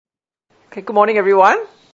Okay, good morning everyone.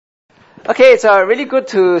 Okay, it's really good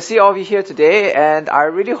to see all of you here today, and I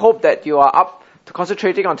really hope that you are up to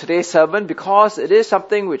concentrating on today's sermon because it is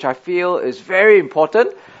something which I feel is very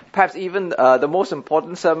important, perhaps even the most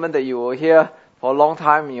important sermon that you will hear for a long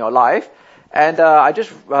time in your life. And I just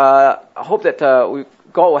hope that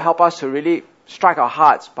God will help us to really strike our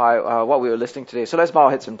hearts by what we were listening today. So let's bow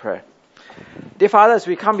our heads in prayer. Dear Father, as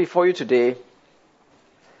we come before you today,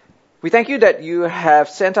 we thank you that you have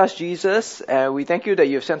sent us Jesus, and we thank you that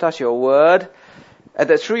you have sent us your word, and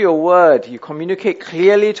that through your word you communicate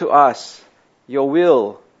clearly to us your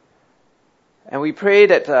will. And we pray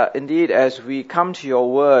that indeed as we come to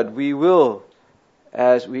your word, we will,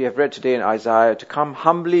 as we have read today in Isaiah, to come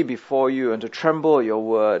humbly before you and to tremble at your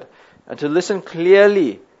word and to listen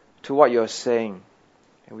clearly to what you're saying.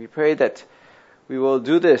 And we pray that we will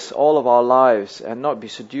do this all of our lives and not be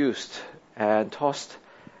seduced and tossed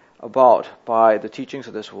about by the teachings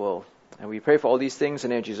of this world. And we pray for all these things in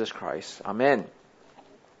the name of Jesus Christ. Amen.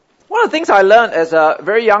 One of the things I learned as a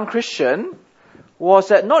very young Christian was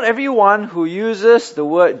that not everyone who uses the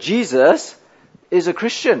word Jesus is a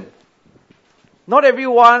Christian. Not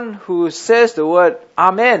everyone who says the word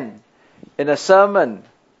Amen in a sermon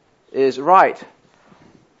is right.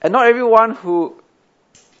 And not everyone who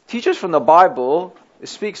teaches from the Bible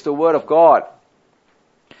speaks the word of God.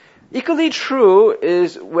 Equally true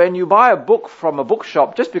is when you buy a book from a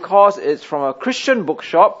bookshop, just because it's from a Christian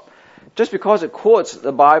bookshop, just because it quotes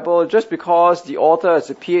the Bible, just because the author is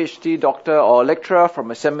a PhD doctor or lecturer from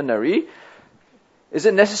a seminary, is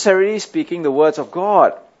it necessarily speaking the words of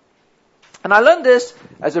God? And I learned this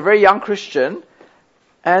as a very young Christian,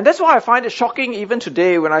 and that's why I find it shocking even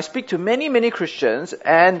today when I speak to many, many Christians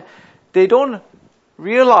and they don't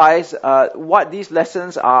realize what these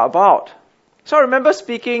lessons are about. So I remember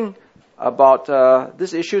speaking about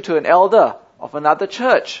this issue to an elder of another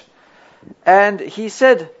church. And he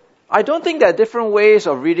said, I don't think there are different ways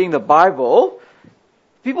of reading the Bible.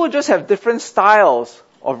 People just have different styles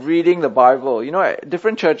of reading the Bible. You know,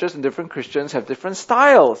 different churches and different Christians have different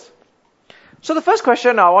styles. So the first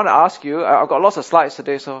question I want to ask you, I've got lots of slides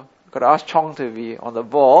today, so I've got to ask Chong to be on the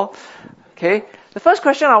ball. Okay, the first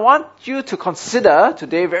question I want you to consider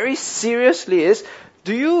today very seriously is,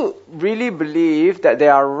 do you really believe that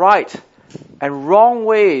there are right and wrong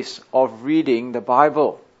ways of reading the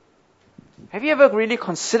Bible? Have you ever really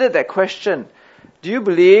considered that question? Do you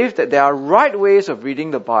believe that there are right ways of reading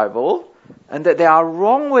the Bible and that there are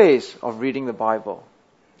wrong ways of reading the Bible?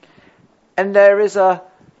 And there is a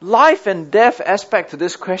life and death aspect to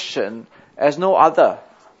this question as no other.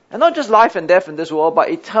 And not just life and death in this world, but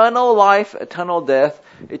eternal life, eternal death,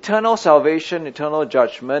 eternal salvation, eternal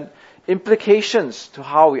judgment, implications to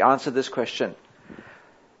how we answer this question.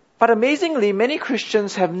 But amazingly, many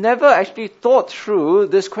Christians have never actually thought through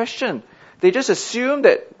this question. They just assume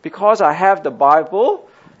that because I have the Bible,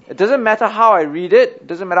 it doesn't matter how I read it, it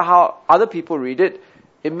doesn't matter how other people read it,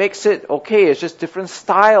 it makes it okay. It's just different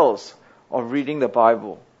styles of reading the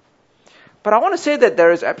Bible. But I want to say that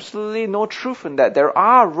there is absolutely no truth in that. There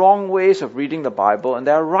are wrong ways of reading the Bible and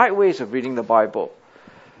there are right ways of reading the Bible.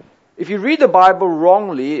 If you read the Bible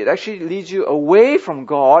wrongly, it actually leads you away from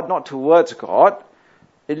God, not towards God.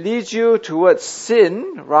 It leads you towards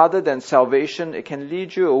sin rather than salvation. It can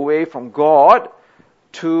lead you away from God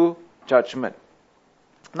to judgment.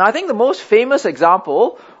 Now, I think the most famous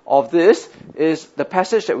example of this is the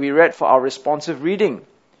passage that we read for our responsive reading.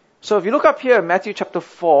 So if you look up here in Matthew chapter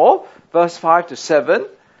 4, verse 5 to 7,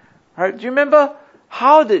 right, do you remember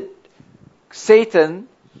how did Satan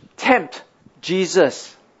tempt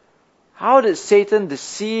Jesus? How did Satan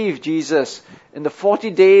deceive Jesus in the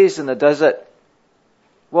 40 days in the desert?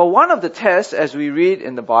 Well, one of the tests, as we read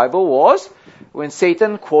in the Bible, was when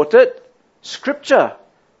Satan quoted Scripture,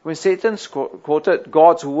 when Satan quoted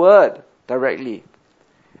God's Word directly.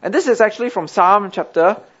 And this is actually from Psalm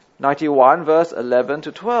chapter 91, verse 11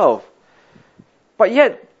 to 12. But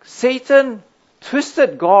yet, Satan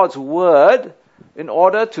twisted God's Word in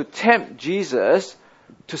order to tempt Jesus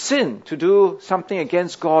to sin, to do something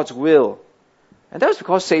against God's will. And that was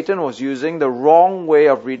because Satan was using the wrong way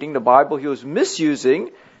of reading the Bible. He was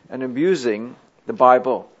misusing and abusing the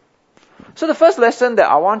Bible. So the first lesson that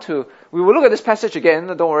we will look at this passage again.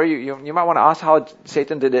 Don't worry, you might want to ask how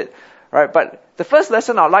Satan did it. Right? But the first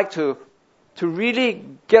lesson I'd like to really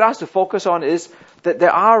get us to focus on is that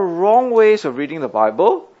there are wrong ways of reading the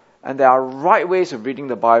Bible and there are right ways of reading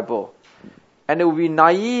the Bible. And it would be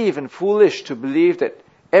naive and foolish to believe that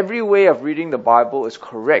every way of reading the Bible is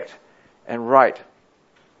correct and right.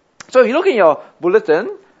 So if you look in your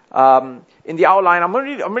bulletin, in the outline, I'm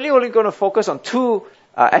really only going to focus on two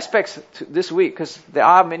aspects this week, because there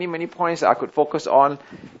are many, many points that I could focus on,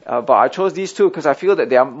 but I chose these two because I feel that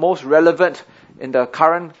they are most relevant in the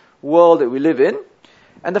current world that we live in.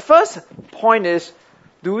 And the first point is,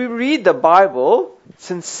 do we read the Bible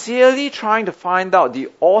sincerely trying to find out the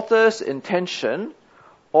author's intention,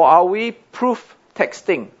 or are we proof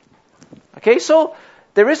texting? Okay, so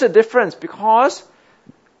there is a difference, because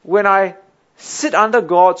when I sit under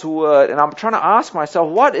God's word and I'm trying to ask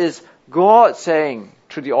myself, what is God saying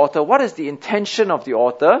to the author? What is the intention of the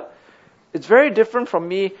author? It's very different from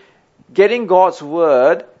me getting God's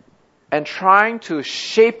word and trying to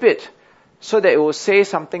shape it so that it will say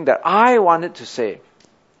something that I want it to say.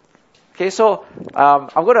 Okay, so I'm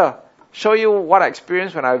going to show you what I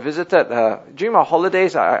experienced when I visited. During my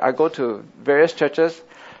holidays, I go to various churches.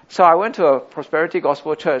 So I went to a Prosperity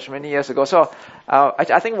Gospel Church many years ago. So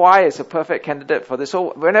I think Y is a perfect candidate for this.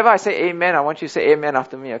 So whenever I say amen, I want you to say amen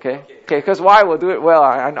after me, okay? Okay, because Y will do it well.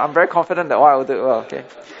 I'm very confident that Y will do it well, okay?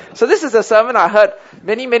 So this is a sermon I heard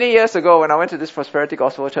many, many years ago when I went to this Prosperity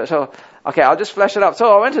Gospel Church. So, okay, I'll just flash it up.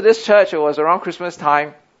 So I went to this church. It was around Christmas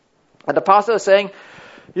time. And the pastor was saying,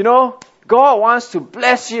 you know, God wants to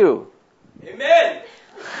bless you. Amen.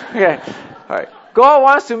 Okay, all right. God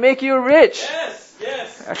wants to make you rich.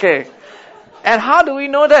 Yes. Okay. And how do we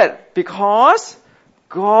know that? Because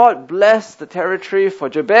God blessed the territory for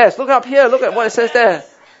Jabez. Look up here. Look at what it says there.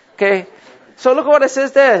 Okay. So look at what it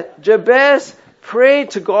says there. Jabez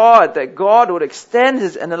prayed to God that God would extend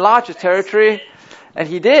his and enlarge his territory. And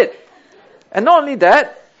he did. And not only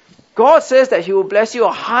that, God says that he will bless you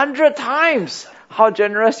 100 times how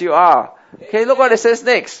generous you are. Okay, look what it says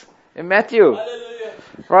next in Matthew. Hallelujah.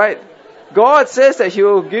 Right? God says that he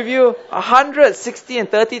will give you 100, 60, and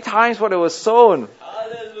 30 times what it was sown.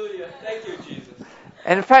 Hallelujah. Thank you, Jesus.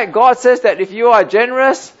 And in fact, God says that if you are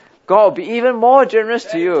generous, God will be even more generous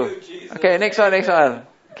to you. Thank you, Jesus. Okay, next one.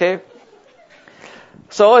 Okay.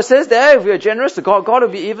 So it says there, if you're generous to God, God will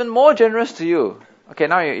be even more generous to you. Okay,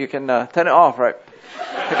 now you can turn it off, right?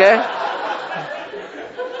 Okay?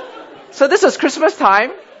 So this is Christmas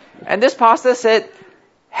time, and this pastor said,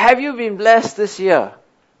 have you been blessed this year?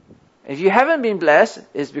 If you haven't been blessed,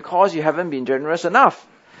 it's because you haven't been generous enough.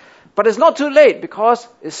 But it's not too late, because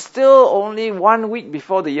it's still only 1 week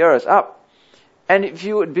before the year is up. And if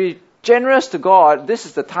you would be generous to God, this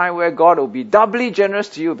is the time where God will be doubly generous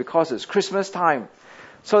to you, because it's Christmas time.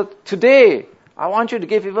 So today, I want you to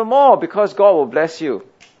give even more, because God will bless you.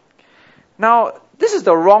 Now, this is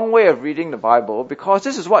the wrong way of reading the Bible, because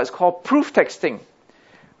this is what is called proof texting.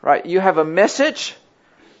 Right? You have a message,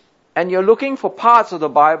 and you're looking for parts of the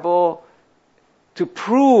Bible to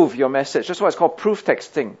prove your message. That's why it's called proof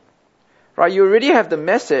texting. Right? You already have the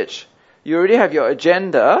message, you already have your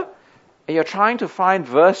agenda, and you're trying to find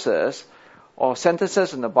verses or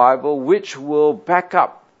sentences in the Bible which will back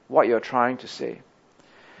up what you're trying to say.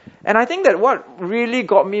 And I think that what really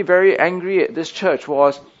got me very angry at this church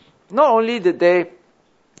was, not only did they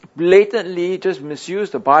blatantly just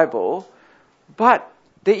misuse the Bible, but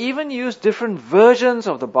they even used different versions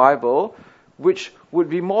of the Bible which would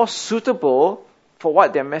be more suitable for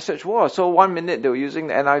what their message was. So 1 minute they were using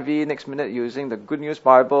the NIV, next minute using the Good News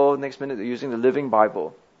Bible, next minute they're using the Living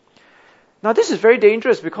Bible. Now this is very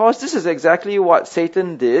dangerous, because this is exactly what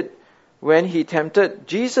Satan did when he tempted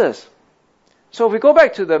Jesus. So if we go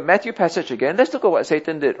back to the Matthew passage again, let's look at what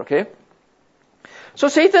Satan did, okay? So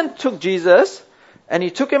Satan took Jesus, and he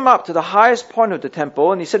took him up to the highest point of the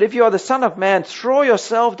temple, and he said, if you are the Son of Man, throw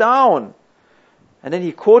yourself down. And then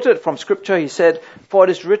he quoted from Scripture, he said, for it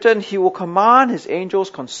is written, he will command his angels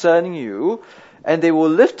concerning you, and they will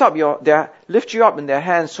lift you up in their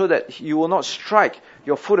hands, so that you will not strike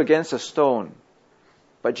your foot against a stone.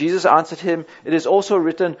 But Jesus answered him, it is also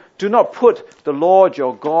written, do not put the Lord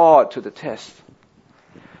your God to the test.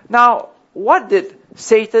 Now, what did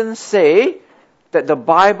Satan say that the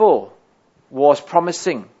Bible was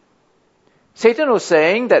promising? Satan was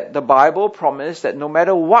saying that the Bible promised that no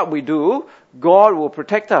matter what we do, God will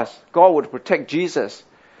protect us. God would protect Jesus.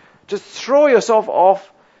 Just throw yourself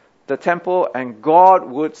off the temple and God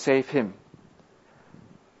would save him.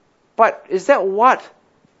 But is that what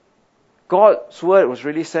God's word was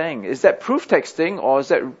really saying? Is that proof texting, or is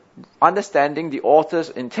that understanding the author's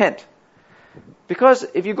intent? Because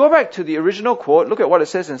if you go back to the original quote, look at what it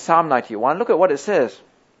says in Psalm 91. Look at what it says.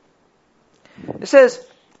 It says,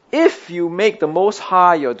 if you make the Most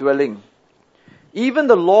High your dwelling, even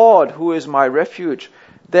the Lord who is my refuge,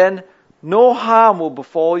 then no harm will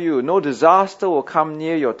befall you, no disaster will come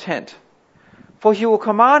near your tent. For he will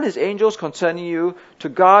command his angels concerning you to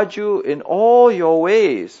guard you in all your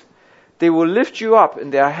ways. They will lift you up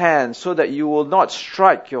in their hands so that you will not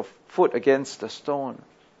strike your foot against the stone.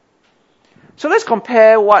 So let's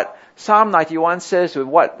compare what Psalm 91 says with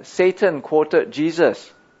what Satan quoted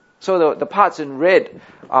Jesus. So the parts in red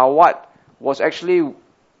are what was actually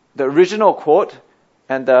the original quote,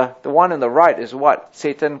 and the one on the right is what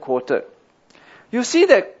Satan quoted. You see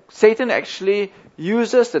that Satan actually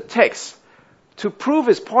uses the text to prove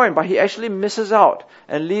his point, but he actually misses out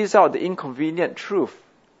and leaves out the inconvenient truth,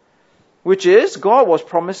 which is God was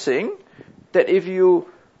promising that if you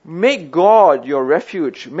make God your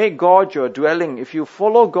refuge, make God your dwelling, if you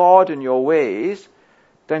follow God in your ways,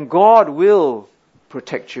 then God will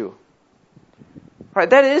protect you. Right,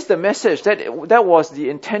 that is the message. That was the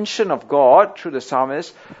intention of God through the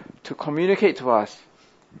psalmist to communicate to us.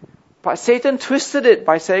 But Satan twisted it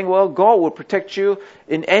by saying, well, God will protect you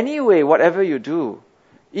in any way, whatever you do,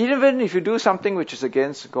 even if you do something which is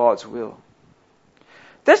against God's will.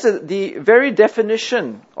 That's the very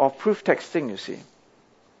definition of proof texting, you see.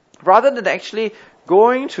 Rather than actually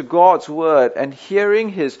going to God's word and hearing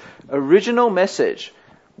his original message,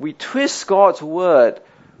 we twist God's word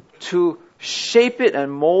to shape it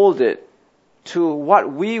and mold it to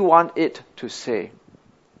what we want it to say.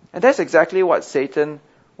 And that's exactly what Satan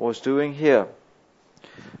was doing here.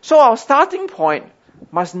 So our starting point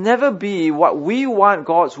must never be what we want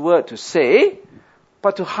God's word to say,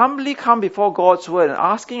 but to humbly come before God's word and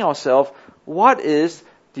asking ourselves, what is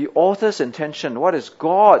the author's intention? What is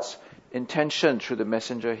God's intention through the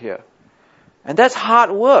messenger here? And that's hard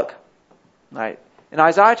work, right? In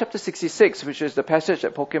Isaiah chapter 66, which is the passage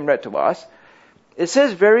that Pokim read to us, it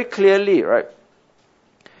says very clearly, right?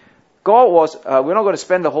 God was, we're not going to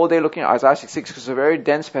spend the whole day looking at Isaiah 66 because it's a very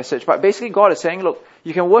dense passage, but basically God is saying, look,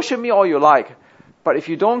 you can worship me all you like, but if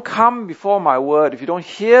you don't come before my word, if you don't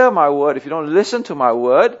hear my word, if you don't listen to my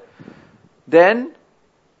word, then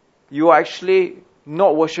you are actually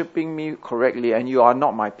not worshiping me correctly and you are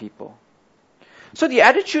not my people. So the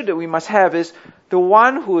attitude that we must have is the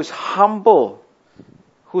one who is humble,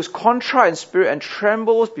 who's contrite in spirit and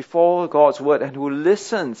trembles before God's word and who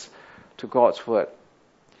listens to God's word.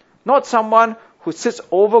 Not someone who sits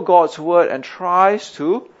over God's word and tries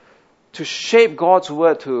to shape God's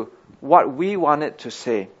word to what we want it to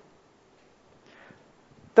say.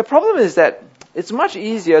 The problem is that it's much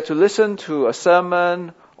easier to listen to a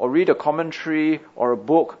sermon or read a commentary or a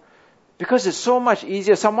book because it's so much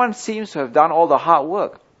easier. Someone seems to have done all the hard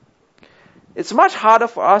work. It's much harder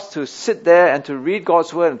for us to sit there and to read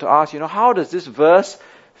God's word and to ask, how does this verse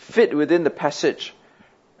fit within the passage?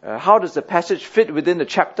 How does the passage fit within the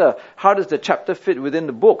chapter? How does the chapter fit within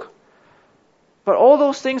the book? But all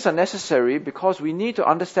those things are necessary because we need to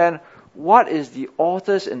understand what is the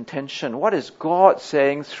author's intention. What is God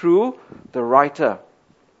saying through the writer?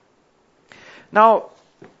 Now,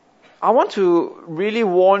 I want to really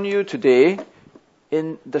warn you today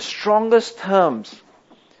in the strongest terms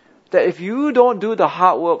that if you don't do the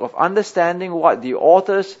hard work of understanding what the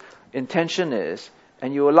author's intention is,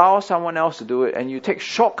 and you allow someone else to do it, and you take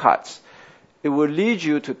shortcuts, it will lead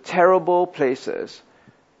you to terrible places,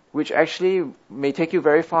 which actually may take you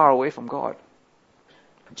very far away from God.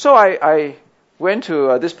 So I went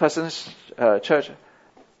to this person's church,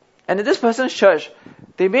 and in this person's church,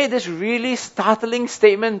 they made this really startling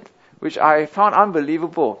statement, which I found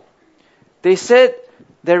unbelievable. They said,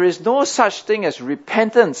 there is no such thing as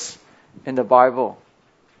repentance in the Bible.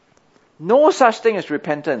 No such thing as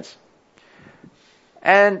repentance.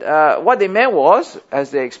 And what they meant was, as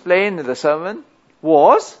they explained in the sermon,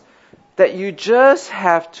 was that you just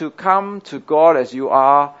have to come to God as you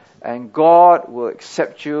are, and God will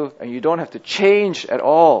accept you, and you don't have to change at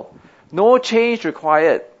all. No change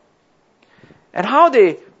required. And how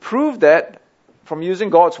they proved that from using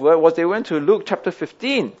God's word was they went to Luke chapter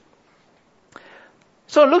 15.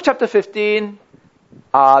 So Luke chapter 15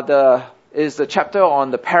 is the chapter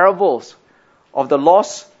on the parables of the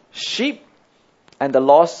lost sheep and the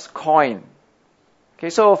lost coin.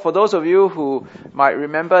 Okay, so for those of you who might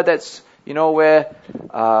remember, that's where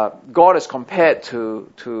God is compared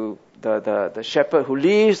to the shepherd who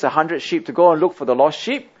leaves the 100 sheep to go and look for the lost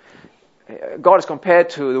sheep. God is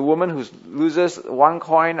compared to the woman who loses one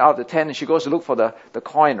coin out of the 10 and she goes to look for the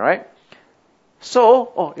coin, right?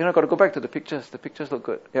 So, got to go back to the pictures. The pictures look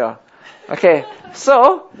good. Yeah. Okay.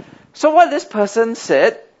 So what this person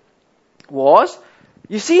said was,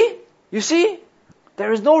 you see,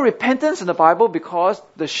 there is no repentance in the Bible because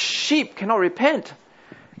the sheep cannot repent.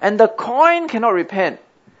 And the coin cannot repent.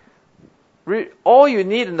 All you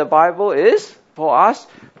need in the Bible is for us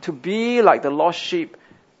to be like the lost sheep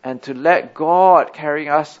and to let God carry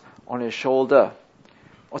us on His shoulder.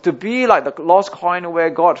 Or to be like the lost coin where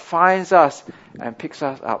God finds us and picks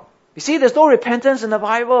us up. You see, there's no repentance in the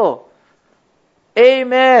Bible.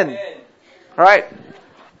 Amen. Amen. Right?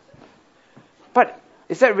 But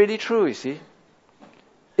is that really true, you see?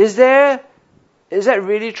 Is that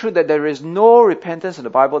really true that there is no repentance in the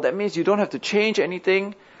Bible? That means you don't have to change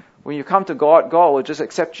anything. When you come to God, God will just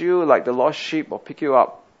accept you like the lost sheep or pick you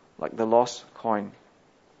up like the lost coin.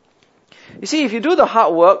 You see, if you do the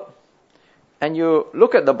hard work and you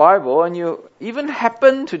look at the Bible and you even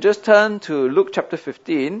happen to just turn to Luke chapter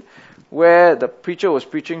 15, where the preacher was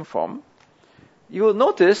preaching from, you will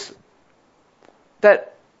notice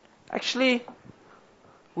that actually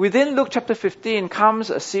within Luke chapter 15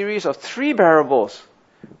 comes a series of 3 parables.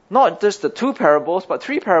 Not just the 2 parables, but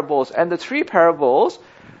 3 parables. And the 3 parables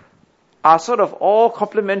are sort of all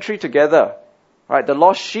complementary together. Right? The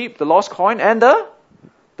lost sheep, the lost coin, and the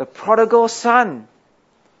prodigal son.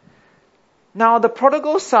 Now, the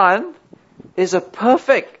prodigal son is a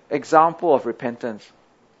perfect example of repentance.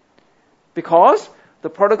 Because the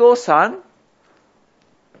prodigal son,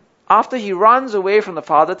 after he runs away from the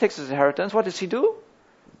father, takes his inheritance, what does he do?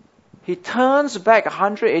 He turns back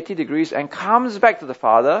 180 degrees and comes back to the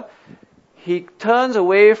father. He turns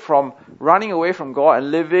away from running away from God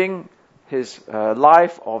and living his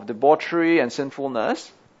life of debauchery and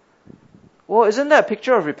sinfulness. Well, isn't that a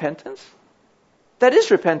picture of repentance? That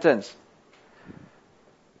is repentance.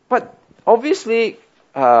 But obviously,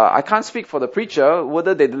 I can't speak for the preacher,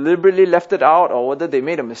 whether they deliberately left it out or whether they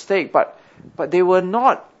made a mistake, but they were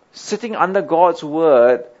not sitting under God's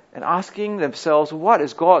word and asking themselves, what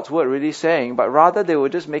is God's word really saying? But rather they were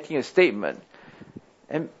just making a statement.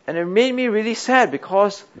 And it made me really sad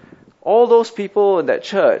because all those people in that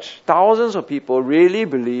church, thousands of people, really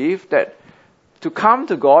believe that to come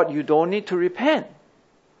to God, you don't need to repent.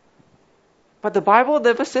 But the Bible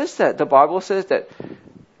never says that. The Bible says that,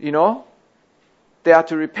 they are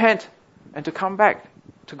to repent and to come back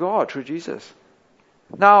to God through Jesus.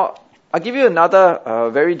 Now, I'll give you another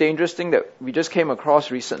very dangerous thing that we just came across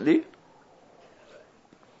recently.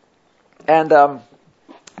 And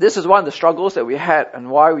this is one of the struggles that we had and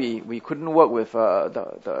why we couldn't work with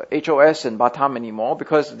the HOS in Batam anymore,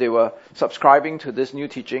 because they were subscribing to this new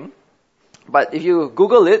teaching. But if you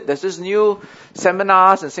Google it, there's this new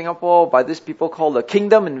seminars in Singapore by these people called the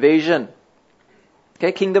Kingdom Invasion.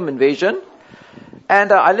 Okay, Kingdom Invasion.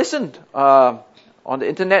 And I listened on the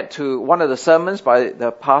internet to one of the sermons by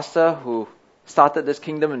the pastor who started this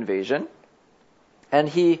Kingdom Invasion. And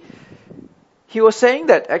he was saying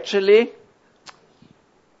that actually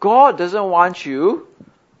God doesn't want you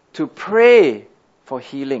to pray for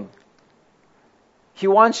healing. He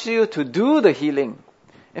wants you to do the healing.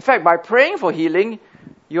 In fact, by praying for healing,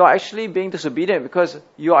 you are actually being disobedient because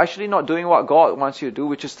you are actually not doing what God wants you to do,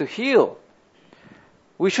 which is to heal.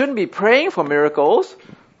 We shouldn't be praying for miracles.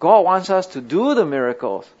 God wants us to do the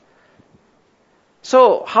miracles.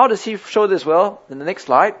 So, how does he show this? Well, in the next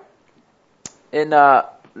slide, in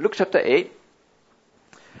Luke chapter 8,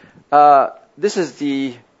 this is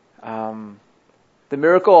the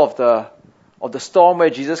miracle of the storm where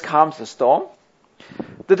Jesus calms the storm.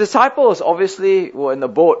 The disciples obviously were in the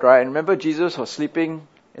boat, right? And remember, Jesus was sleeping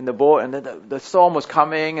in the boat, and then the storm was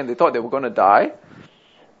coming, and they thought they were going to die.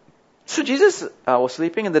 So Jesus was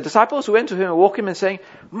sleeping, and the disciples went to him and woke him and saying,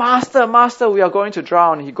 Master, Master, we are going to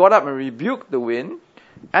drown. He got up and rebuked the wind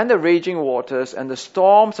and the raging waters, and the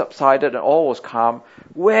storm subsided and all was calm.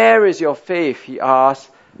 Where is your faith? He asked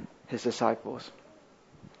his disciples.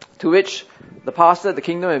 To which the pastor at the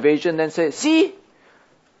Kingdom Invasion then said, see,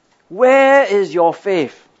 where is your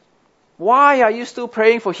faith? Why are you still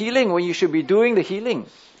praying for healing when you should be doing the healing?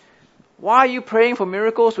 Why are you praying for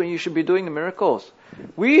miracles when you should be doing the miracles?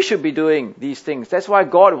 We should be doing these things. That's why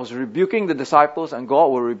God was rebuking the disciples, and God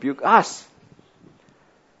will rebuke us.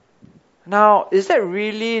 Now, is that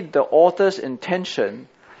really the author's intention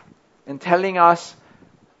in telling us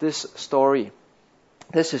this story,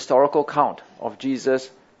 this historical account of Jesus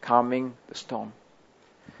calming the storm?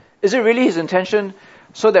 Is it really his intention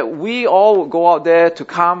so that we all would go out there to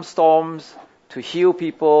calm storms, to heal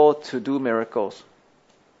people, to do miracles?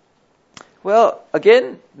 Well,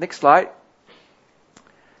 again, next slide.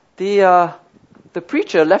 The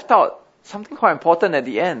preacher left out something quite important at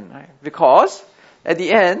the end, right? Because at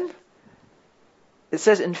the end, it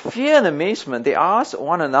says, in fear and amazement, they asked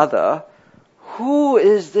one another, who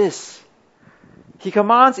is this? He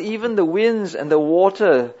commands even the winds and the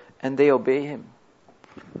water, and they obey him.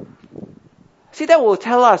 See, that will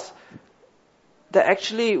tell us that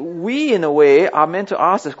actually we, in a way, are meant to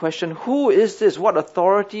ask this question, who is this? What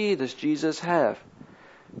authority does Jesus have?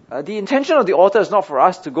 The intention of the author is not for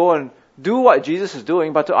us to go and do what Jesus is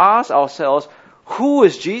doing, but to ask ourselves, who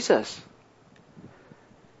is Jesus?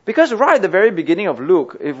 Because right at the very beginning of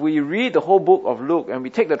Luke, if we read the whole book of Luke and we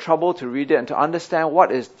take the trouble to read it and to understand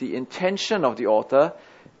what is the intention of the author,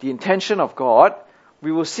 the intention of God,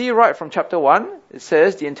 we will see right from chapter 1, it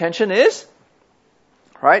says the intention is,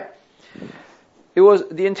 right? It was,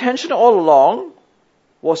 the intention all along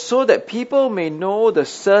was so that people may know the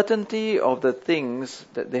certainty of the things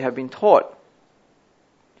that they have been taught.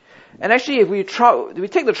 And actually, if we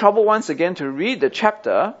take the trouble once again to read the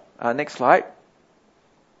chapter, next slide,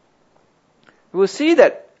 we will see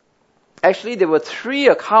that actually there were 3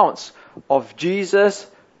 accounts of Jesus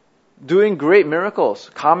doing great miracles,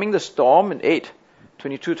 calming the storm in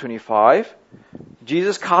 8:22-25,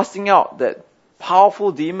 Jesus casting out that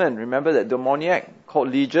powerful demon, remember that demoniac called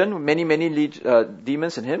Legion, many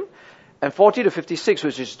demons in him, and 40-56,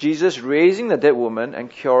 which is Jesus raising the dead woman and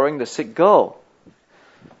curing the sick girl.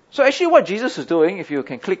 So actually what Jesus was doing, if you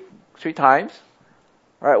can click 3 times,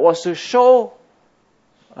 right, was to show,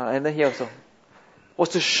 and then here also, was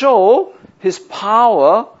to show his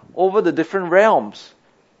power over the different realms.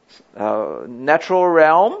 Natural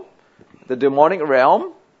realm, the demonic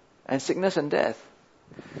realm, and sickness and death.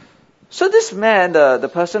 So this man, the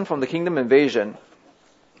person from the Kingdom Invasion,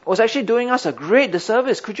 was actually doing us a great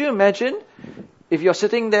disservice. Could you imagine if you're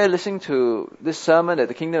sitting there listening to this sermon at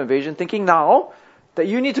the Kingdom Invasion, thinking now that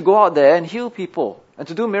you need to go out there and heal people and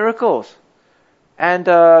to do miracles and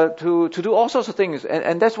to do all sorts of things.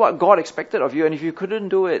 And that's what God expected of you. And if you couldn't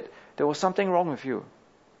do it, there was something wrong with you.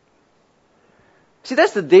 See,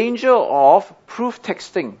 that's the danger of proof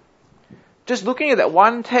texting. Just looking at that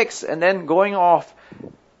one text and then going off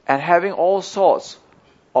and having all sorts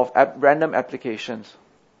of random applications.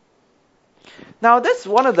 Now, that's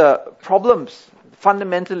one of the problems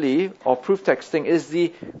fundamentally of proof texting is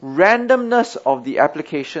the randomness of the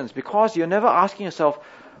applications, because you're never asking yourself,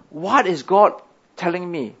 what is God telling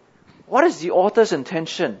me? What is the author's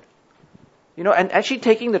intention? And actually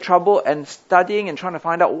taking the trouble and studying and trying to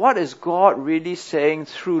find out what is God really saying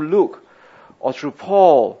through Luke or through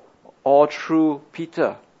Paul or through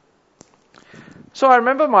Peter. So I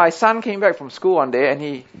remember my son came back from school one day and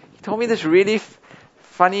he told me this really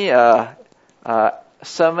funny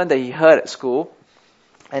sermon that he heard at school.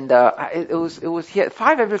 And he had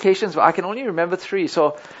 5 applications, but I can only remember 3.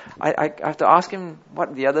 So I have to ask him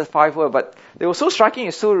what the other 5 were. But they were so striking,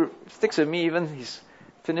 it still sticks with me, even he's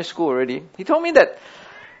finished school already. He told me that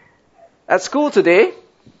at school today,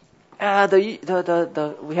 we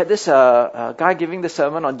had this guy giving the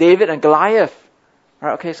sermon on David and Goliath.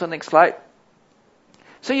 Right, okay, so next slide.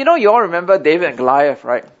 So you all remember David and Goliath,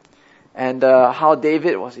 right? And how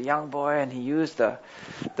David was a young boy and he used the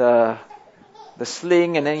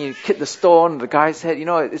sling and then he hit the stone, the guy's head.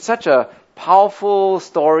 It's such a powerful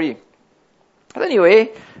story. But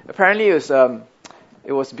anyway, apparently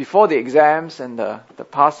it was before the exams and the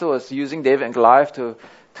pastor was using David and Goliath to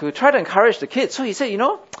try to encourage the kids. So he said,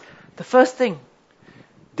 the first thing,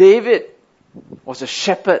 David was a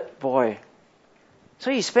shepherd boy. So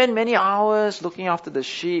he spent many hours looking after the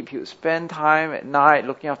sheep. He would spend time at night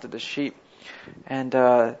looking after the sheep. And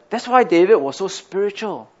that's why David was so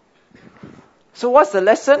spiritual. So what's the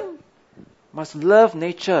lesson? Must love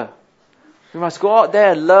nature. We must go out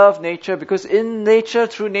there and love nature, because in nature,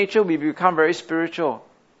 through nature, we become very spiritual.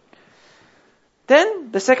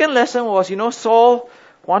 Then the second lesson was, Saul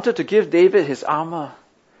wanted to give David his armor.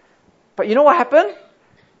 But you know what happened?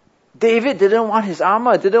 David didn't want his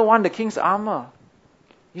armor, didn't want the king's armor.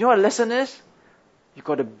 You know what the lesson is? You've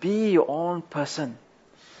got to be your own person.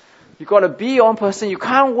 You've got to be your own person. You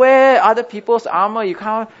can't wear other people's armor. You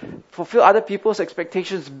can't fulfill other people's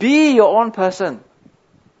expectations. Be your own person.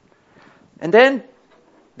 And then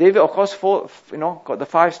David, of course, got the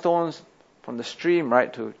 5 stones from the stream,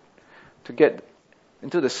 right, to get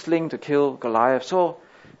into the sling to kill Goliath. So,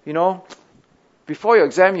 before your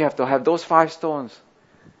exam, you have to have those 5 stones.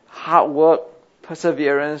 Hard work,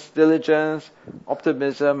 perseverance, diligence,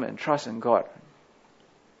 optimism, and trust in God.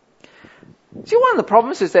 See, one of the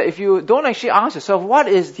problems is that if you don't actually ask yourself, what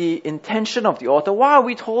is the intention of the author? Why are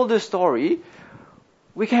we told this story?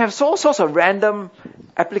 We can have all sorts of random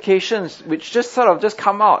applications which just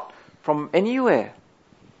come out from anywhere.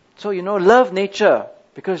 So, love nature,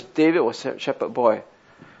 because David was a shepherd boy.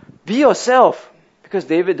 Be yourself, because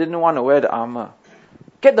David didn't want to wear the armor.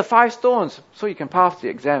 Get the 5 stones so you can pass the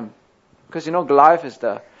exam. Because Goliath is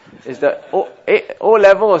the O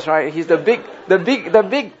levels, right? He's the big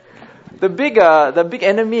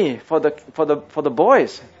enemy for the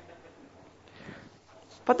boys.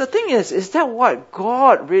 But the thing is that what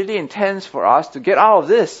God really intends for us to get out of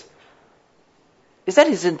this? Is that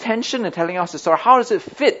His intention in telling us the story? How does it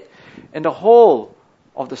fit in the whole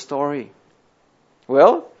of the story?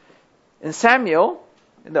 Well, in Samuel,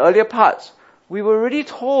 in the earlier parts, we were already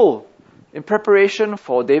told in preparation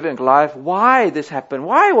for David and Goliath why this happened.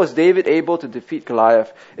 Why was David able to defeat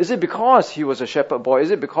Goliath? Is it because he was a shepherd boy?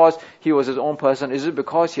 Is it because he was his own person? Is it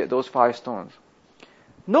because he had those 5 stones?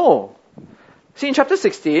 No. See, in chapter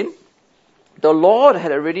 16, the Lord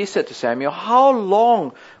had already said to Samuel, "How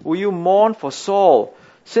long will you mourn for Saul,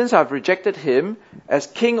 since I've rejected him as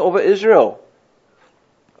king over Israel?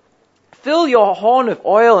 Fill your horn with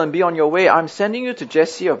oil and be on your way. I'm sending you to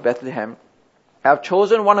Jesse of Bethlehem. I have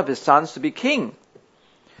chosen one of his sons to be king."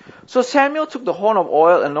 So Samuel took the horn of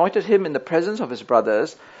oil, anointed him in the presence of his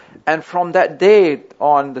brothers, and from that day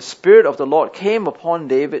on, the Spirit of the Lord came upon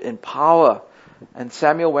David in power, and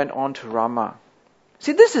Samuel went on to Ramah.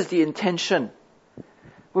 See, this is the intention.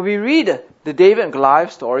 When we read the David and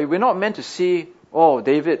Goliath story, we're not meant to see, oh,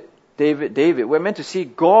 David. We're meant to see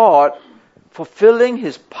God fulfilling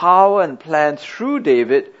his power and plan through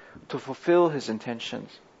David to fulfill his intentions.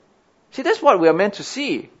 See, that's what we are meant to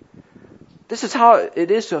see. This is how it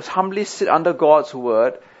is to humbly sit under God's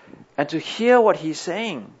word and to hear what he's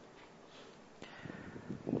saying.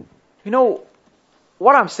 You know,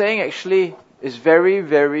 what I'm saying actually is very,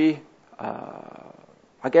 very,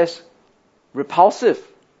 repulsive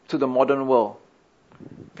to the modern world.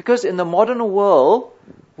 Because in the modern world,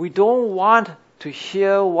 we don't want to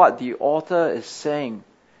hear what the author is saying.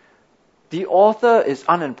 The author is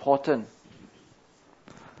unimportant.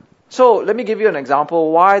 So let me give you an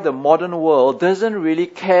example why the modern world doesn't really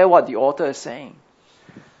care what the author is saying.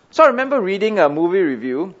 So I remember reading a movie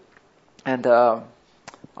review, and I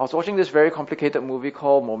was watching this very complicated movie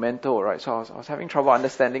called Memento, right? So I was having trouble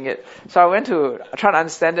understanding it. So I went to try to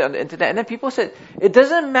understand it on the internet, and then people said, it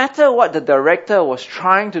doesn't matter what the director was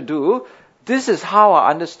trying to do, this is how I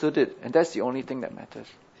understood it, and that's the only thing that matters.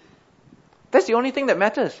 That's the only thing that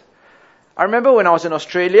matters. I remember when I was in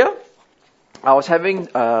Australia, I was having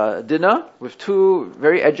dinner with 2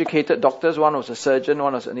 very educated doctors. One was a surgeon,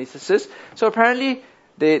 one was an anesthetist. So apparently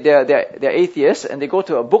they're atheists, and they go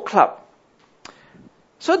to a book club.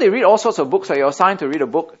 So they read all sorts of books, like you're assigned to read a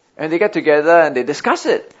book, and they get together and they discuss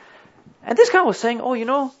it. And this guy was saying, oh, you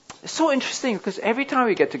know, it's so interesting because every time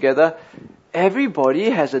we get together,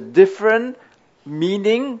 everybody has a different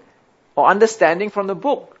meaning or understanding from the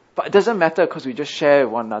book. But it doesn't matter because we just share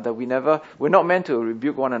with one another. We're not meant to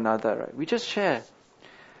rebuke one another, right? We just share.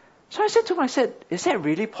 So I said to him, is that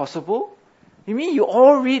really possible? You mean you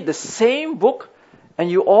all read the same book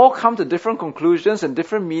and you all come to different conclusions and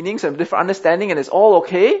different meanings and different understanding and it's all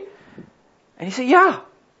okay? And he said, yeah.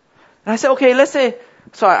 And I said, okay, let's say,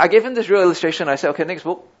 so I gave him this real illustration. I said, okay, next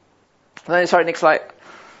book. Next slide.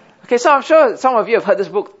 Okay, so I'm sure some of you have heard this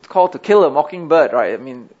book called To Kill a Mockingbird, right? I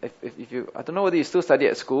mean, if you, I don't know whether you still study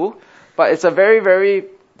at school, but it's a very, very,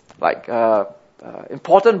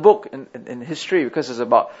 important book in history because it's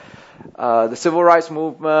about the civil rights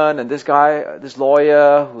movement and this guy, this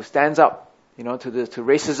lawyer who stands up, to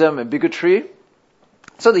racism and bigotry.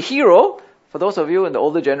 So the hero, for those of you in the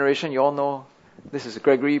older generation, you all know this is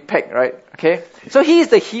Gregory Peck, right? Okay, so he's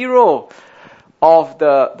the hero of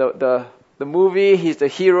the movie. He's the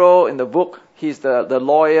hero in the book. He's the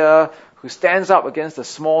lawyer who stands up against the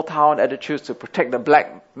small town attitudes to protect the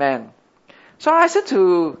black man. So I said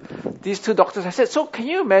to these 2 doctors, I said, so can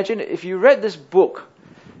you imagine if you read this book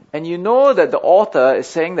and you know that the author is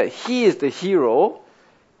saying that he is the hero,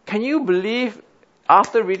 can you believe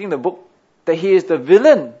after reading the book that he is the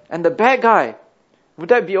villain and the bad guy? Would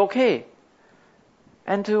that be okay?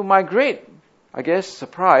 And to my great,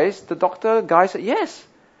 surprise, the doctor guy said, yes,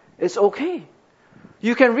 it's okay.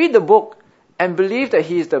 You can read the book and believe that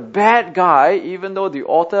he is the bad guy even though the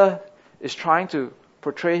author is trying to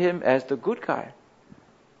portray him as the good guy.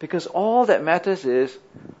 Because all that matters is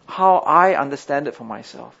how I understand it for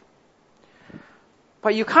myself.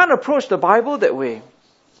 But you can't approach the Bible that way.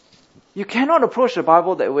 You cannot approach the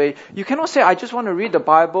Bible that way. You cannot say, I just want to read the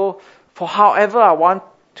Bible for however I want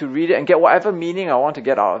to read it and get whatever meaning I want to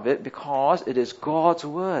get out of it, because it is God's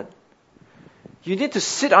Word. You need to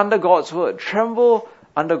sit under God's Word, tremble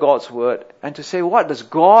under God's Word, and to say, what does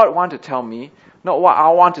God want to tell me, not what I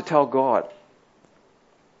want to tell God.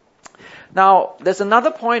 Now, there's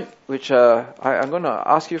another point which I'm going to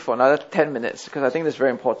ask you for another 10 minutes, because I think this is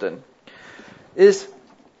very important. Is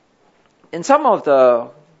in some of the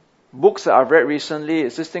books that I've read recently,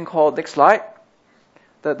 is this thing called, next slide,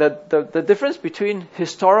 the difference between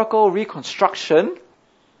historical reconstruction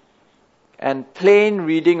and plain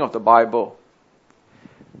reading of the Bible.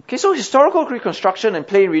 Okay, so historical reconstruction and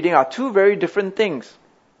plain reading are 2 very different things.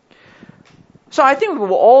 So I think we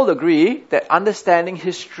will all agree that understanding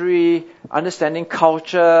history, understanding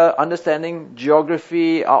culture, understanding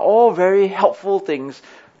geography are all very helpful things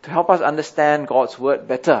to help us understand God's Word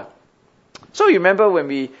better. So you remember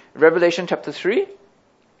when Revelation chapter 3?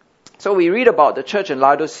 So we read about the church in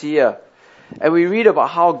Laodicea, and we read about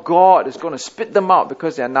how God is going to spit them out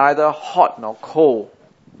because they are neither hot nor cold.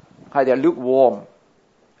 They are lukewarm.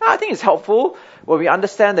 I think it's helpful when we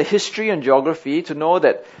understand the history and geography to know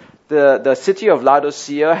that the city of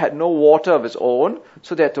Laodicea had no water of its own,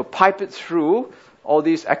 so they had to pipe it through all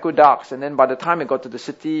these aqueducts, and then by the time it got to the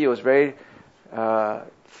city, it was very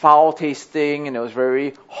foul tasting, and it was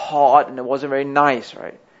very hot, and it wasn't very nice,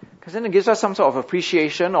 right? Because then it gives us some sort of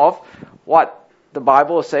appreciation of what the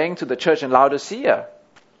Bible is saying to the church in Laodicea.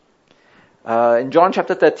 In John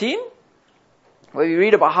chapter 13, where we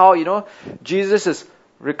read about how, Jesus is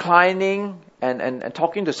reclining and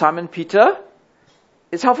talking to Simon Peter,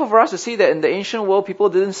 it's helpful for us to see that in the ancient world, people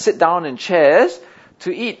didn't sit down in chairs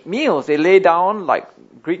to eat meals. They lay down like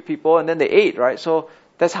Greek people and then they ate, right? So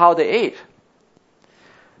that's how they ate.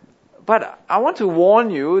 But I want to warn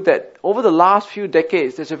you that over the last few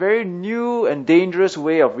decades, there's a very new and dangerous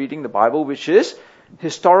way of reading the Bible, which is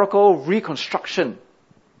historical reconstruction.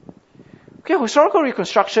 Okay, historical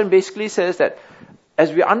reconstruction basically says that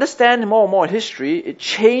as we understand more and more history, it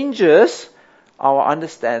changes our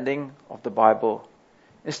understanding of the Bible.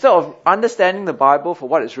 Instead of understanding the Bible for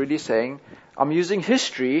what it's really saying, I'm using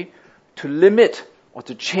history to limit or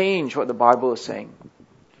to change what the Bible is saying.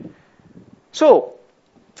 So,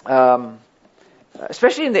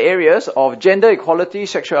 especially in the areas of gender equality,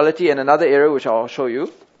 sexuality, and another area which I'll show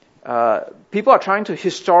you, people are trying to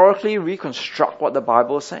historically reconstruct what the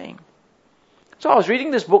Bible is saying. So I was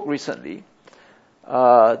reading this book recently,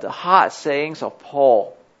 The Hard Sayings of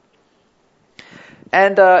Paul.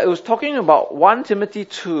 And it was talking about 1 Timothy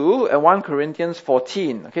 2 and 1 Corinthians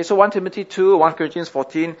 14. Okay, so 1 Timothy 2 and 1 Corinthians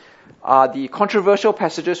 14 are the controversial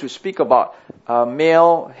passages which speak about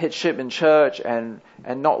male headship in church and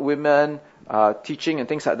not women teaching and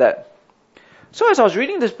things like that. So as I was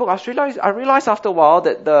reading this book, I realized after a while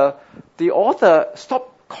that the author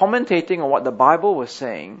stopped commentating on what the Bible was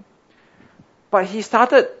saying, but he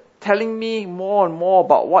started telling me more and more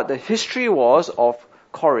about what the history was of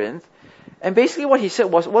Corinth. And basically what he said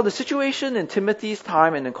was, well, the situation in Timothy's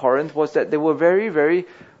time and in Corinth was that they were very, very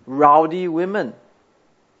rowdy women.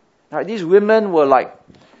 Right? These women were like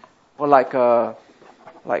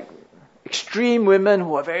extreme women who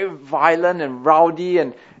were very violent and rowdy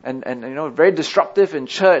and very disruptive in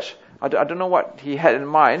church. I don't know what he had in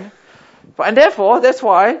mind. And therefore, that's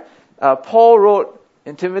why Paul wrote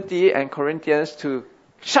in Timothy and Corinthians to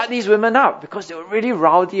shut these women up because they were really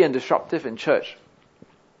rowdy and disruptive in church.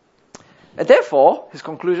 And therefore, his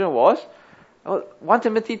conclusion was, 1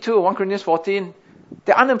 Timothy 2, 1 Corinthians 14,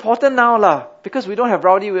 they're unimportant now because we don't have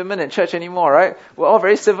rowdy women in church anymore, right? We're all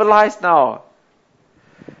very civilized now.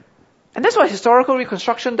 And that's what historical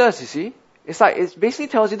reconstruction does, you see. It's like, it basically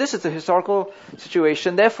tells you this is the historical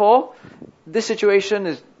situation, therefore, this situation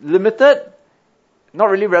is limited, not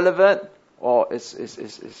really relevant, or it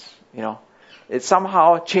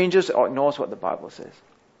somehow changes or ignores what the Bible says.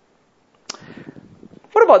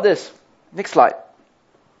 What about this? Next slide.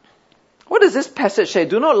 What does this passage say?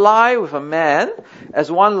 Do not lie with a man as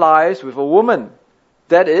one lies with a woman.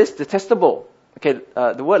 That is detestable. Okay,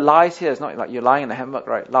 the word lies here is not like you're lying in a hammock,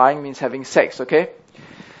 right? Lying means having sex, okay?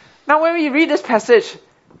 Now when we read this passage,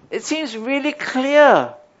 it seems really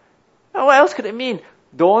clear. Now, what else could it mean?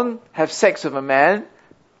 Don't have sex with a man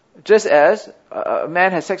just as a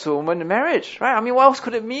man has sex with a woman in marriage, right? I mean, what else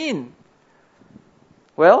could it mean?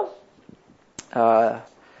 Well, I've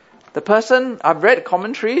read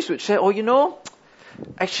commentaries which say,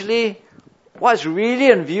 actually, what's really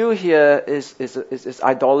in view here is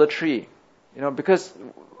idolatry. Because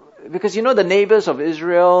the neighbors of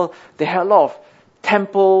Israel, they had a lot of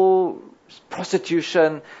temple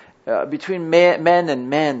prostitution between men and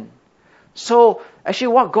men. So, actually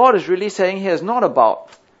what God is really saying here is not about,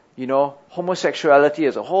 homosexuality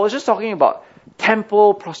as a whole. It's just talking about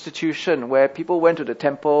temple prostitution, where people went to the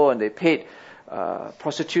temple and they paid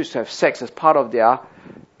prostitutes to have sex as part of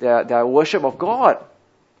their worship of God.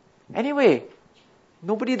 Anyway,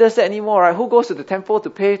 nobody does that anymore, right? Who goes to the temple to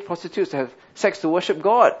pay prostitutes to have sex to worship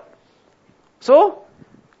God? So,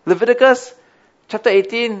 Leviticus chapter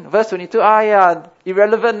 18, verse 22,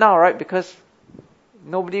 irrelevant now, right? Because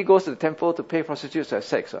nobody goes to the temple to pay prostitutes to have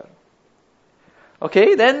sex, right?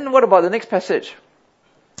 Okay, then what about the next passage?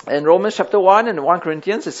 In Romans chapter 1 and 1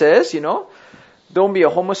 Corinthians, it says, don't be a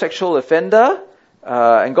homosexual offender.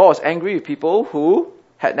 And God was angry with people who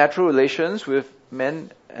had natural relations with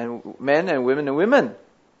men and women and women.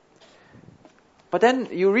 But then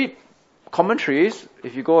you read commentaries,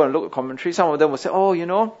 if you go and look at commentaries, some of them will say,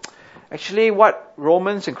 oh, actually what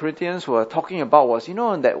Romans and Corinthians were talking about was, in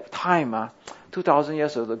that time, 2,000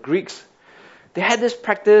 years ago, the Greeks, they had this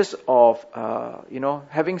practice of,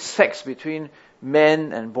 having sex between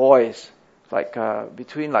men and boys,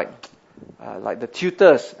 between the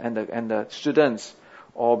tutors and the students,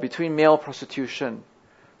 or between male prostitution.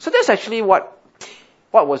 So that's actually what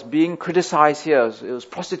was being criticized here. It was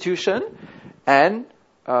prostitution and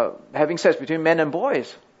having sex between men and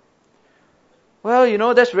boys.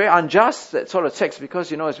 Well, that's very unjust, that sort of sex,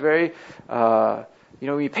 because, it's very,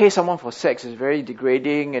 we pay someone for sex, it's very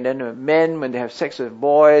degrading, and then men, when they have sex with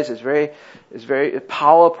boys, it's very a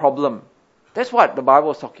power problem. That's what the Bible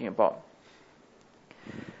is talking about.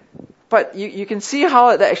 But you can see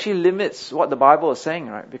how that actually limits what the Bible is saying,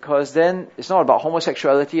 right? Because then it's not about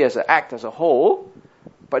homosexuality as an act as a whole,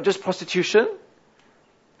 but just prostitution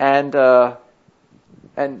and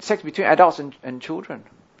sex between adults and children.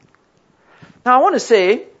 Now I want to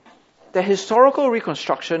say that historical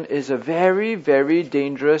reconstruction is a very, very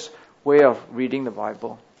dangerous way of reading the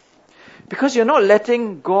Bible. Because you're not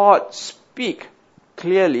letting God speak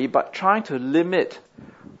clearly, but trying to limit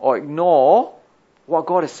or ignore what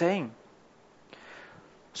God is saying.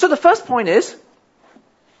 So the first point is,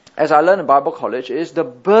 as I learned in Bible college, is the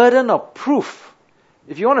burden of proof.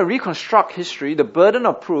 If you want to reconstruct history, the burden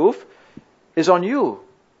of proof is on you.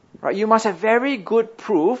 Right? You must have very good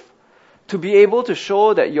proof to be able to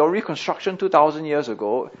show that your reconstruction 2,000 years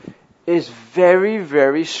ago is very,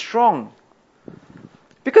 very strong.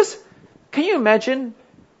 Because, can you imagine,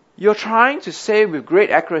 you're trying to say with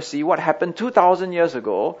great accuracy what happened 2,000 years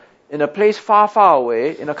ago in a place far, far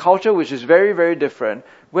away, in a culture which is very, very different,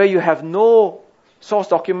 where you have no source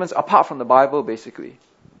documents apart from the Bible, basically.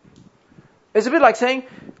 It's a bit like saying,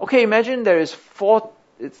 okay, imagine it's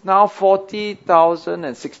now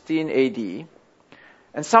 40,016 AD,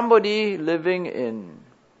 and somebody living in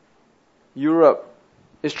Europe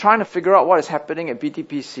is trying to figure out what is happening at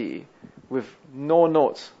BTPC with no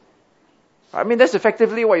notes. I mean, that's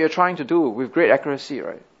effectively what you're trying to do with great accuracy,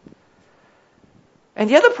 right? And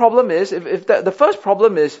the other problem is, if the first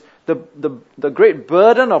problem is the great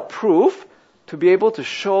burden of proof to be able to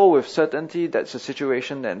show with certainty that's the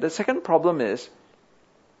situation, then the second problem is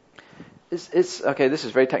okay, this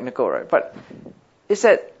is very technical, right? But it's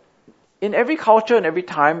that in every culture and every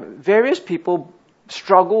time, various people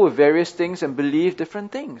struggle with various things and believe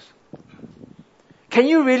different things. Can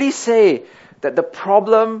you really say that the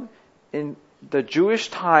problem in the Jewish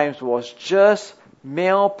times was just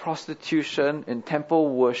male prostitution in temple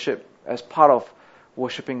worship as part of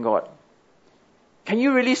worshiping God? Can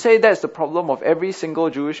you really say that's the problem of every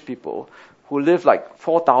single Jewish people who lived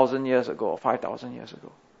 4,000 years ago or 5,000 years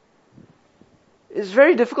ago? It's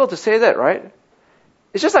very difficult to say that, right?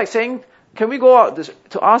 It's just like saying, can we go out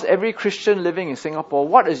to ask every Christian living in Singapore,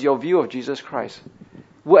 what is your view of Jesus Christ?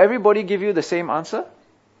 Will everybody give you the same answer?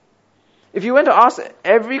 If you went to ask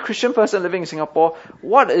every Christian person living in Singapore,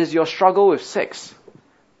 what is your struggle with sex?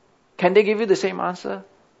 Can they give you the same answer?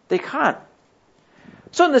 They can't.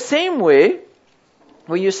 So in the same way,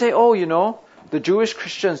 when you say, the Jewish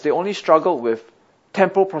Christians, they only struggled with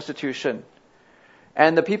temple prostitution.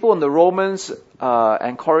 And the people in the Romans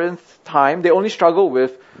and Corinth time, they only struggled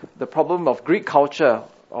with the problem of Greek culture,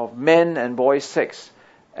 of men and boys sex,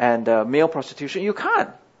 and male prostitution. You can't.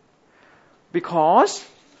 Because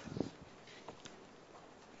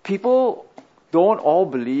people don't all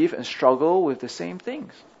believe and struggle with the same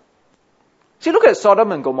things. See, look at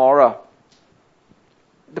Sodom and Gomorrah.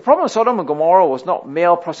 The problem with Sodom and Gomorrah was not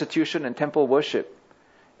male prostitution and temple worship.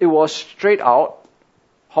 It was straight out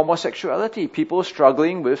homosexuality, people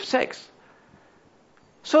struggling with sex.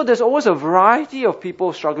 So there's always a variety of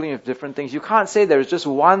people struggling with different things. You can't say there is just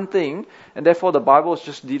one thing, and therefore the Bible is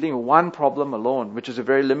just dealing with one problem alone, which is a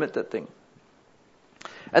very limited thing.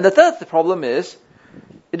 And the third problem is,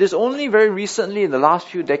 it is only very recently in the last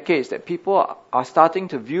few decades that people are starting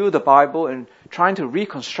to view the Bible and trying to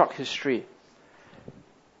reconstruct history.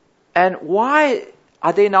 And why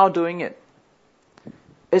are they now doing it?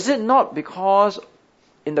 Is it not because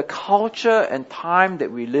in the culture and time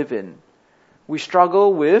that we live in, we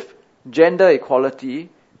struggle with gender equality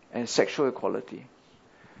and sexual equality?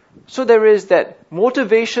 So there is that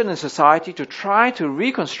motivation in society to try to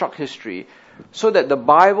reconstruct history so that the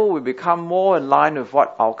Bible will become more in line with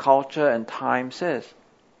what our culture and time says.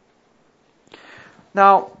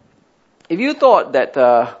 Now, if you thought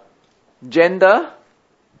that gender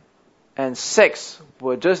and sex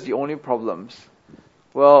were just the only problems,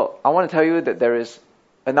 well, I want to tell you that there is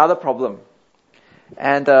another problem.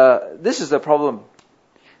 And this is the problem.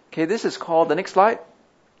 Okay, this is called, the next slide.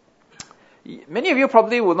 Many of you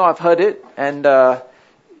probably will not have heard it, and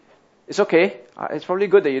it's okay. It's probably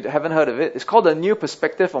good that you haven't heard of it. It's called the New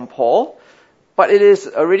Perspective on Paul, but it is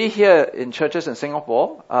already here in churches in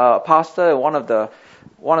Singapore. A pastor in one of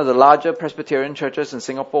the larger Presbyterian churches in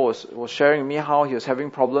Singapore was sharing with me how he was having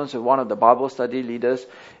problems with one of the Bible study leaders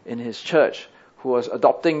in his church who was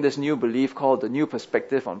adopting this new belief called the New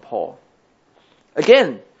Perspective on Paul.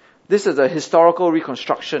 Again, this is a historical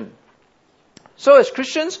reconstruction. So as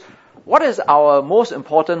Christians, what is our most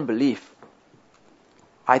important belief?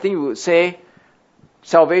 I think we would say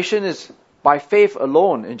salvation is by faith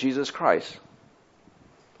alone in Jesus Christ.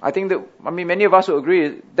 I think many of us will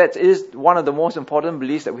agree that is one of the most important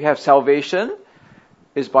beliefs that we have. Salvation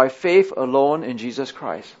is by faith alone in Jesus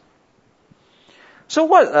Christ. So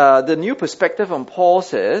what the New Perspective on Paul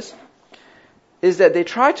says is that they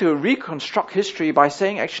try to reconstruct history by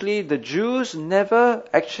saying actually the Jews never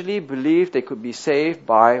actually believed they could be saved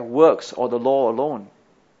by works or the law alone.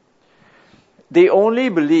 They only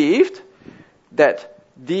believed that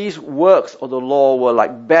these works or the law were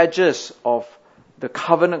like badges of the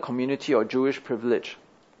covenant community or Jewish privilege.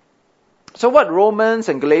 So what Romans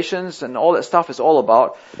and Galatians and all that stuff is all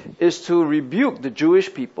about is to rebuke the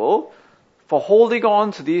Jewish people for holding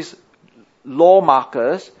on to these law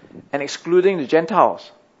markers and excluding the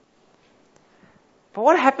Gentiles. But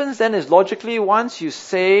what happens then is logically, once you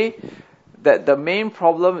say that the main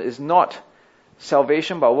problem is not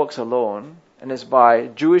salvation by works alone, and it's by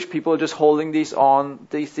Jewish people just holding these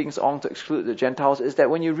things on to exclude the Gentiles, is that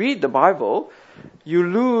when you read the Bible, you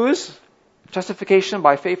lose justification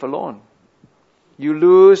by faith alone. You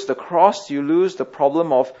lose the cross, you lose the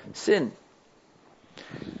problem of sin.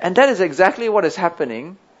 And that is exactly what is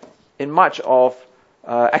happening in much of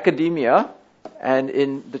academia and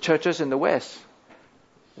in the churches in the West.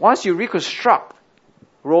 Once you reconstruct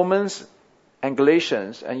Romans and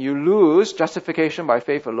Galatians and you lose justification by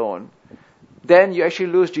faith alone, then you actually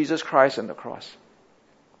lose Jesus Christ and the cross.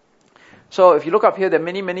 So if you look up here, there are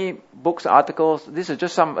many, many books, articles. This is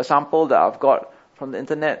just a sample that I've got from the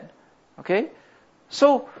internet. Okay?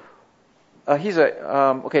 So,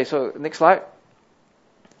 so next slide.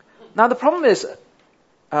 Now the problem is,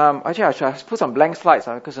 actually I should put some blank slides,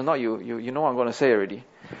 because if not you know what I'm going to say already.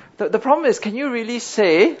 The problem is, can you really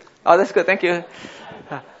say, that's good, thank you.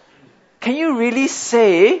 Can you really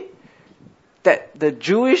say that the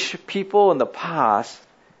Jewish people in the past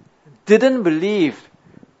didn't believe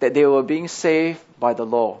that they were being saved by the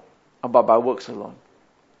law, but by works alone?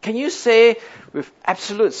 Can you say with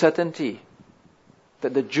absolute certainty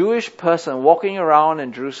that the Jewish person walking around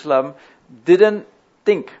in Jerusalem didn't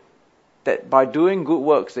think that by doing good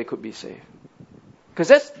works they could be saved?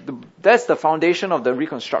 Because that's the foundation of the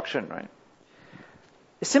reconstruction, right?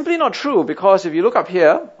 It's simply not true, because if you look up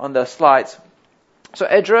here on the slides, so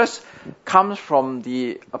Esdras comes from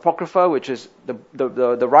the Apocrypha, which is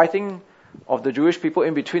the writing of the Jewish people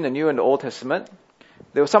in between the New and the Old Testament.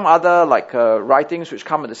 There were some other writings which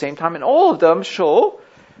come at the same time, and all of them show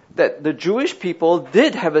that the Jewish people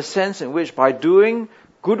did have a sense in which by doing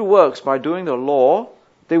good works, by doing the law,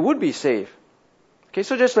 they would be saved. Okay,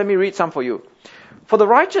 so just let me read some for you. For the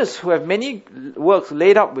righteous who have many works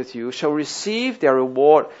laid up with you shall receive their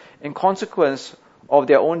reward in consequence of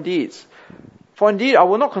their own deeds. For indeed, I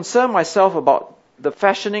will not concern myself about the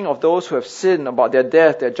fashioning of those who have sinned, about their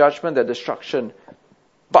death, their judgment, their destruction.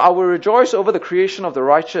 But I will rejoice over the creation of the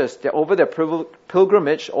righteous, over their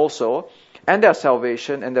pilgrimage also, and their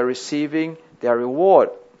salvation, and their receiving their reward.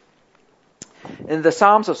 In the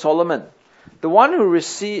Psalms of Solomon, the one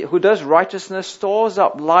who does righteousness stores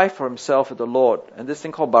up life for himself with the Lord. And this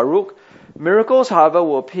thing called Baruch. Miracles, however,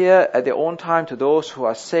 will appear at their own time to those who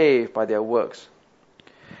are saved by their works.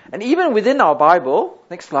 And even within our Bible,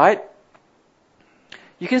 next slide,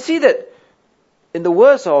 you can see that in the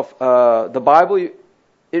words of the Bible,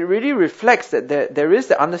 it really reflects that there is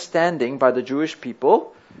the understanding by the Jewish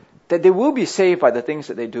people that they will be saved by the things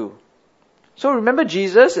that they do. So remember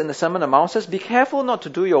Jesus in the Sermon on the Mount says, be careful not to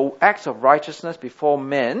do your acts of righteousness before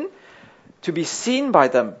men to be seen by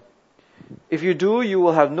them. If you do, you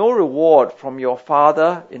will have no reward from your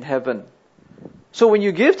Father in heaven. So when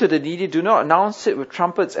you give to the needy, do not announce it with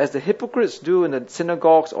trumpets as the hypocrites do in the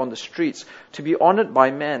synagogues on the streets, to be honored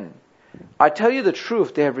by men. I tell you the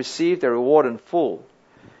truth, they have received their reward in full.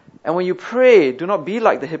 And when you pray, do not be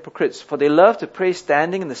like the hypocrites, for they love to pray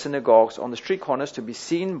standing in the synagogues on the street corners to be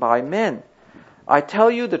seen by men. I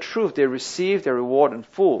tell you the truth, they receive their reward in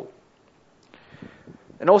full.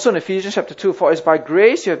 And also in Ephesians chapter 2, for it's by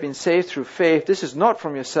grace you have been saved through faith. This is not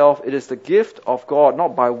from yourself, it is the gift of God,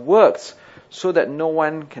 not by works, so that no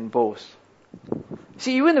one can boast.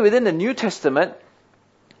 See, even within the New Testament,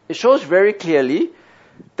 it shows very clearly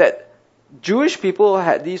that Jewish people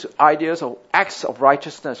had these ideas of acts of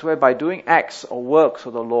righteousness, where by doing acts or works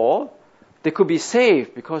of the law, they could be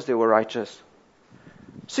saved because they were righteous.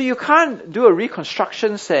 So you can't do a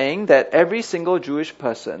reconstruction saying that every single Jewish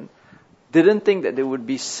person didn't think that they would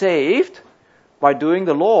be saved by doing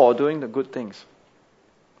the law or doing the good things.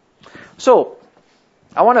 So,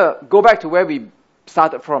 I want to go back to where we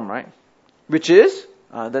started from, right? Which is,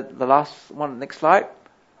 the last one, next slide.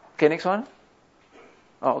 Okay, next one.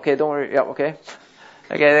 Oh, okay, don't worry. Yeah, okay.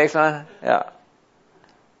 Okay, next one. Yeah.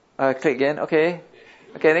 Click again. Okay.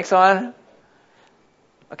 Okay, next one.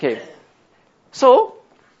 Okay. So,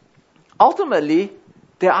 ultimately,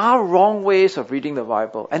 there are wrong ways of reading the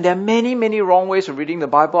Bible. And there are many, many wrong ways of reading the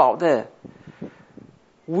Bible out there.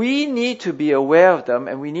 We need to be aware of them,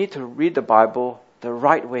 and we need to read the Bible the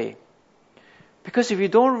right way. Because if you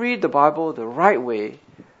don't read the Bible the right way,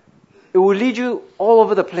 it will lead you all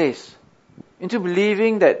over the place into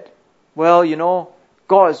believing that, well,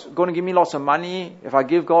 God is going to give me lots of money. If I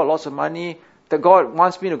give God lots of money, that God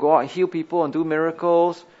wants me to go out and heal people and do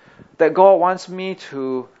miracles, that God wants me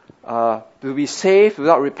to be saved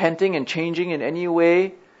without repenting and changing in any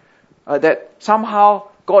way, that somehow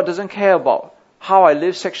God doesn't care about how I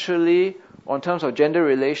live sexually or in terms of gender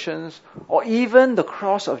relations or even the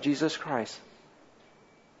cross of Jesus Christ.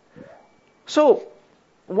 So,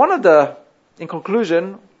 in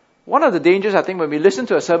conclusion, one of the dangers I think when we listen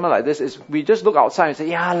to a sermon like this is we just look outside and say,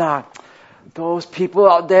 yeah lah, those people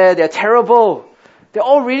out there, they're terrible. They're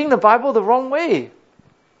all reading the Bible the wrong way.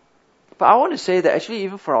 But I want to say that actually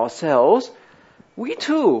even for ourselves, we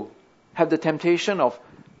too have the temptation of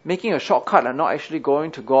making a shortcut and not actually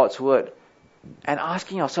going to God's Word and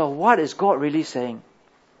asking ourselves, what is God really saying?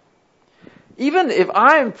 Even if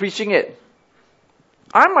I'm preaching it,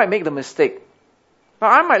 I might make the mistake. But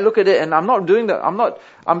I might look at it and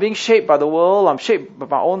I'm being shaped by the world, I'm shaped by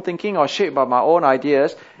my own thinking or shaped by my own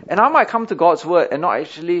ideas, and I might come to God's Word and not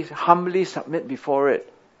actually humbly submit before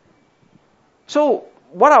it. So,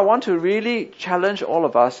 what I want to really challenge all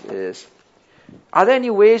of us is, are there any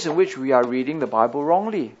ways in which we are reading the Bible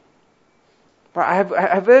wrongly? But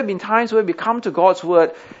have there been times where we come to God's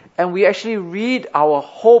Word and we actually read our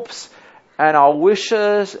hopes and our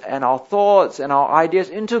wishes and our thoughts and our ideas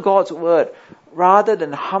into God's Word rather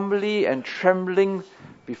than humbly and trembling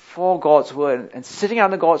before God's Word and sitting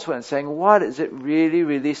under God's Word and saying, what is it really,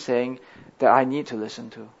 really saying that I need to listen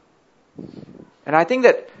to? And I think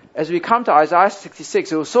that as we come to Isaiah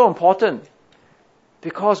 66, it was so important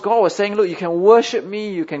because God was saying, look, you can worship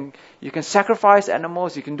me, you can sacrifice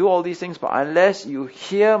animals, you can do all these things, but unless you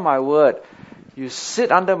hear my word, you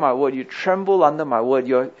sit under my word, you tremble under my word,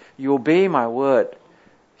 you obey my word,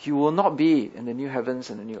 you will not be in the new heavens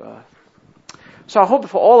and the new earth. So I hope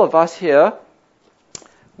for all of us here,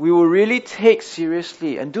 we will really take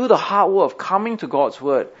seriously and do the hard work of coming to God's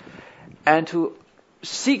word and to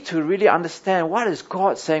seek to really understand what is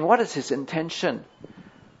God saying, what is His intention,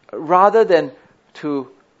 rather than to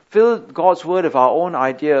fill God's word with our own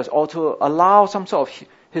ideas or to allow some sort of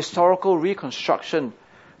historical reconstruction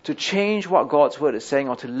to change what God's word is saying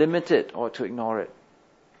or to limit it or to ignore it.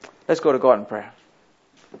 Let's go to God in prayer.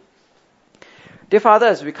 Dear Father,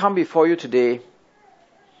 as we come before you today,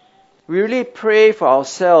 we really pray for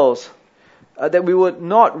ourselves that we would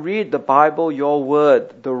not read the Bible, your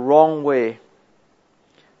word, the wrong way,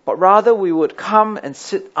 but rather we would come and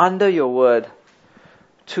sit under your word,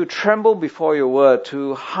 to tremble before your word,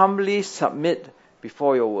 to humbly submit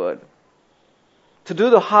before your word, to do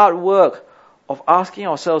the hard work of asking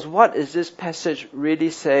ourselves, what is this passage really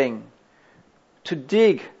saying? To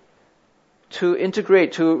dig, to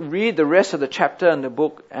integrate, to read the rest of the chapter in the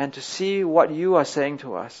book and to see what you are saying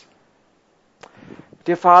to us.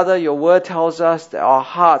 Dear Father, your word tells us that our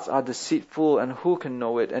hearts are deceitful and who can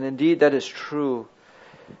know it? And indeed that is true.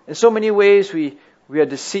 In so many ways we are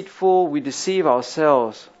deceitful, we deceive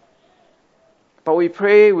ourselves. But we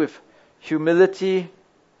pray with humility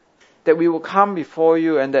that we will come before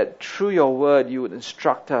you and that through your word you would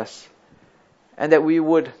instruct us. And that we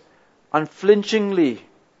would unflinchingly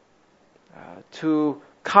to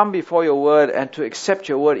come before your word and to accept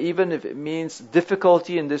your word, even if it means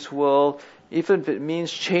difficulty in this world, even if it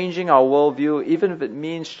means changing our worldview, even if it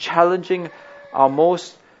means challenging our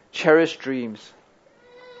most cherished dreams.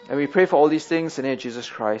 And we pray for all these things in the name of Jesus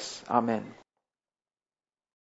Christ. Amen.